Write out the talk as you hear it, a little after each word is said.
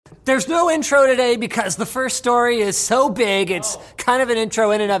There's no intro today because the first story is so big, it's kind of an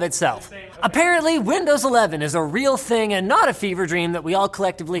intro in and of itself. Apparently, Windows 11 is a real thing and not a fever dream that we all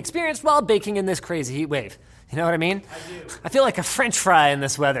collectively experienced while baking in this crazy heat wave. You know what I mean? I do. I feel like a French fry in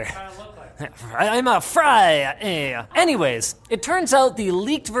this weather. Kind of look like that. I'm a fry. Anyways, it turns out the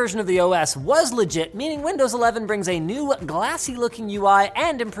leaked version of the OS was legit, meaning Windows 11 brings a new glassy-looking UI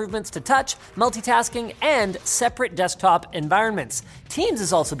and improvements to touch, multitasking, and separate desktop environments. Teams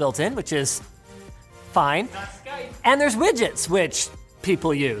is also built in, which is fine. Not Skype. And there's widgets, which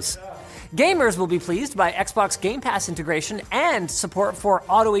people use. Gamers will be pleased by Xbox Game Pass integration and support for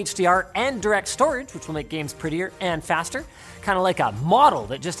auto HDR and direct storage, which will make games prettier and faster. Kind of like a model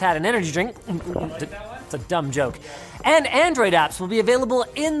that just had an energy drink. It's a dumb joke. And Android apps will be available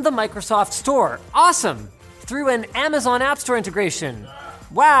in the Microsoft Store. Awesome! Through an Amazon App Store integration.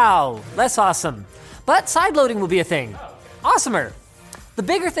 Wow, less awesome. But sideloading will be a thing. Awesomer. The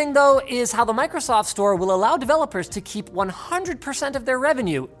bigger thing, though, is how the Microsoft Store will allow developers to keep 100% of their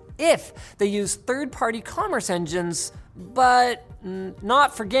revenue if they use third-party commerce engines, but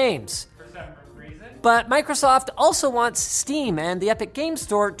not for games. For some reason. But Microsoft also wants Steam and the Epic Games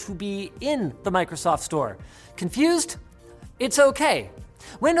Store to be in the Microsoft Store. Confused? It's okay.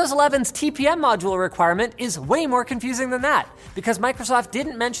 Windows 11's TPM module requirement is way more confusing than that, because Microsoft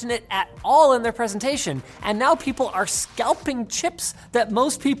didn't mention it at all in their presentation, and now people are scalping chips that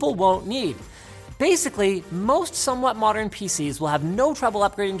most people won't need. Basically, most somewhat modern PCs will have no trouble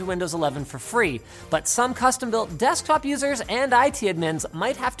upgrading to Windows 11 for free, but some custom-built desktop users and IT admins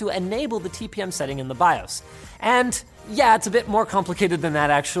might have to enable the TPM setting in the BIOS. And yeah, it's a bit more complicated than that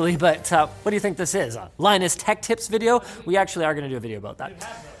actually, but what do you think this is? A Linus Tech Tips video? We actually are going to do a video about that.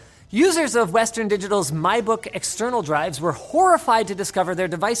 Users of Western Digital's MyBook external drives were horrified to discover their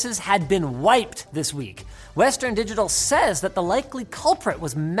devices had been wiped this week. Western Digital says that the likely culprit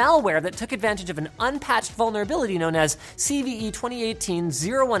was malware that took advantage of an unpatched vulnerability known as CVE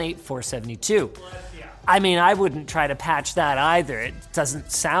 2018-018472. I mean, I wouldn't try to patch that either. It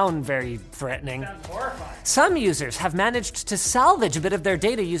doesn't sound very threatening. Sounds horrifying. Some users have managed to salvage a bit of their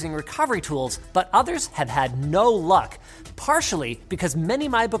data using recovery tools, but others have had no luck, partially because many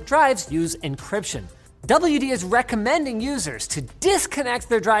MyBook drives use encryption. WD is recommending users to disconnect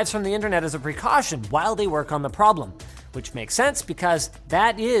their drives from the internet as a precaution while they work on the problem, which makes sense because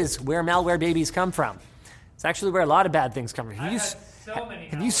that is where malware babies come from. It's actually where a lot of bad things come from. Have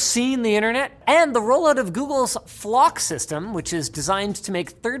you seen the internet? And the rollout of Google's Flock system, which is designed to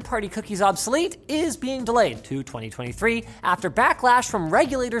make third-party cookies obsolete, is being delayed to 2023 after backlash from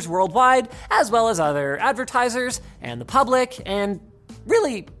regulators worldwide, as well as other advertisers and the public, and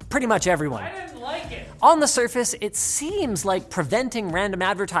really pretty much everyone. I didn't like it. On the surface, it seems like preventing random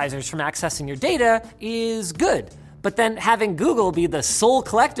advertisers from accessing your data is good, but then having Google be the sole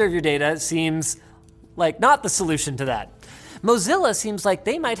collector of your data seems like not the solution to that. Mozilla seems like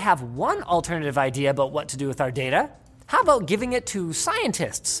they might have one alternative idea about what to do with our data. How about giving it to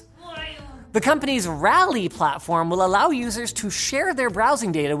scientists? The company's Rally platform will allow users to share their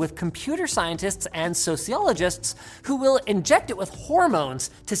browsing data with computer scientists and sociologists who will inject it with hormones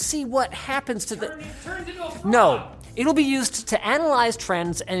to see what happens to Turns into a frog. No, it'll be used to analyze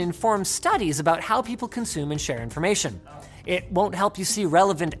trends and inform studies about how people consume and share information. It won't help you see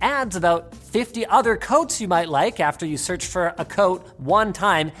relevant ads about 50 other coats you might like after you search for a coat one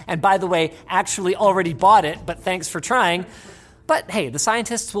time, and by the way, actually already bought it, but thanks for trying. But hey, the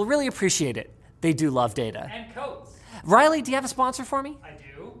scientists will really appreciate it. They do love data. And coats. Riley, do you have a sponsor for me? I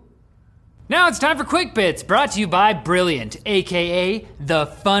do. Now it's time for Quick Bits, brought to you by Brilliant, aka the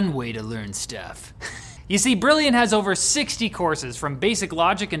fun way to learn stuff. You see, Brilliant has over 60 courses from basic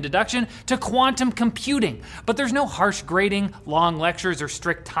logic and deduction to quantum computing, but there's no harsh grading, long lectures, or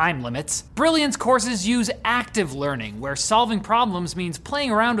strict time limits. Brilliant's courses use active learning, where solving problems means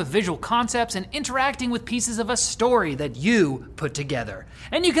playing around with visual concepts and interacting with pieces of a story that you put together.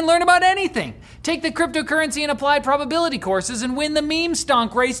 And you can learn about anything. Take the cryptocurrency and applied probability courses and win the meme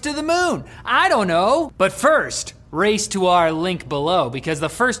stonk race to the moon. I don't know. But first, race to our link below, because the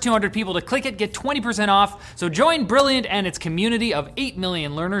first 200 people to click it get 20% off. So join Brilliant and its community of 8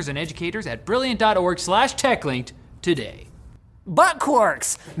 million learners and educators at brilliant.org/techlinked today. Butt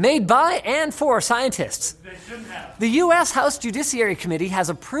Quarks, made by and for scientists. They shouldn't have. The U.S. House Judiciary Committee has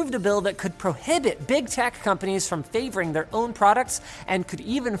approved a bill that could prohibit big tech companies from favoring their own products and could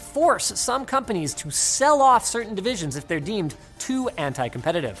even force some companies to sell off certain divisions if they're deemed too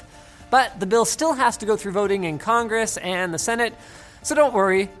anti-competitive. But the bill still has to go through voting in Congress and the Senate, so don't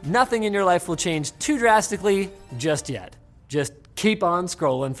worry, nothing in your life will change too drastically just yet. Just keep on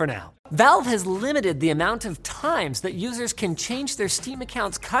scrolling for now. Valve has limited the amount of times that users can change their Steam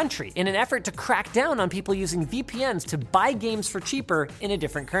account's country in an effort to crack down on people using VPNs to buy games for cheaper in a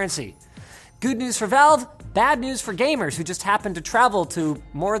different currency. Good news for Valve, bad news for gamers who just happen to travel to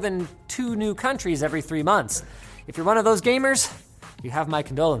more than 2 new countries every 3 months. If you're one of those gamers, you have my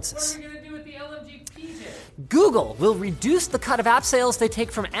condolences. What are we gonna do with the LMG PJ? Google will reduce the cut of app sales they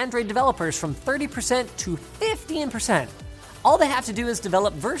take from Android developers from 30% to 15%. All they have to do is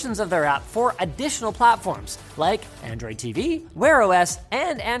develop versions of their app for additional platforms, like Android TV, Wear OS,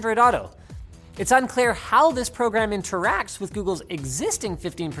 and Android Auto. It's unclear how this program interacts with Google's existing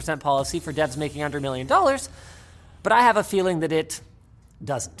 15% policy for devs making under $1 million, but I have a feeling that it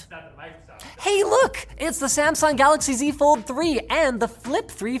doesn't. Not the Microsoft. Hey, look! It's the Samsung Galaxy Z Fold 3 and the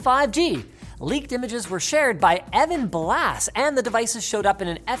Flip 3 5G. Leaked images were shared by Evan Blass, and the devices showed up in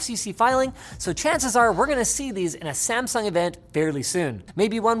an FCC filing, so chances are we're going to see these in a Samsung event fairly soon.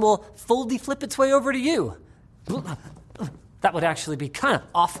 Maybe one will fully flip its way over to you. That would actually be kind of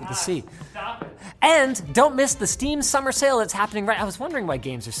awful to see. Stop it. And don't miss the Steam Summer Sale that's happening right. I was wondering why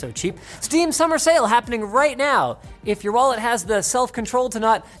games are so cheap. Steam Summer Sale happening right now. If your wallet has the self-control to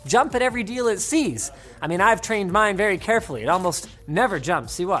not jump at every deal it sees. I mean, I've trained mine very carefully. It almost never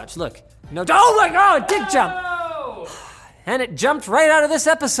jumps. See, watch, look. No, oh my God, it did jump. Oh! And it jumped right out of this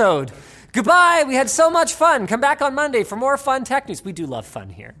episode. Goodbye, we had so much fun. Come back on Monday for more fun tech news. We do love fun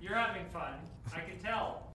here. You're having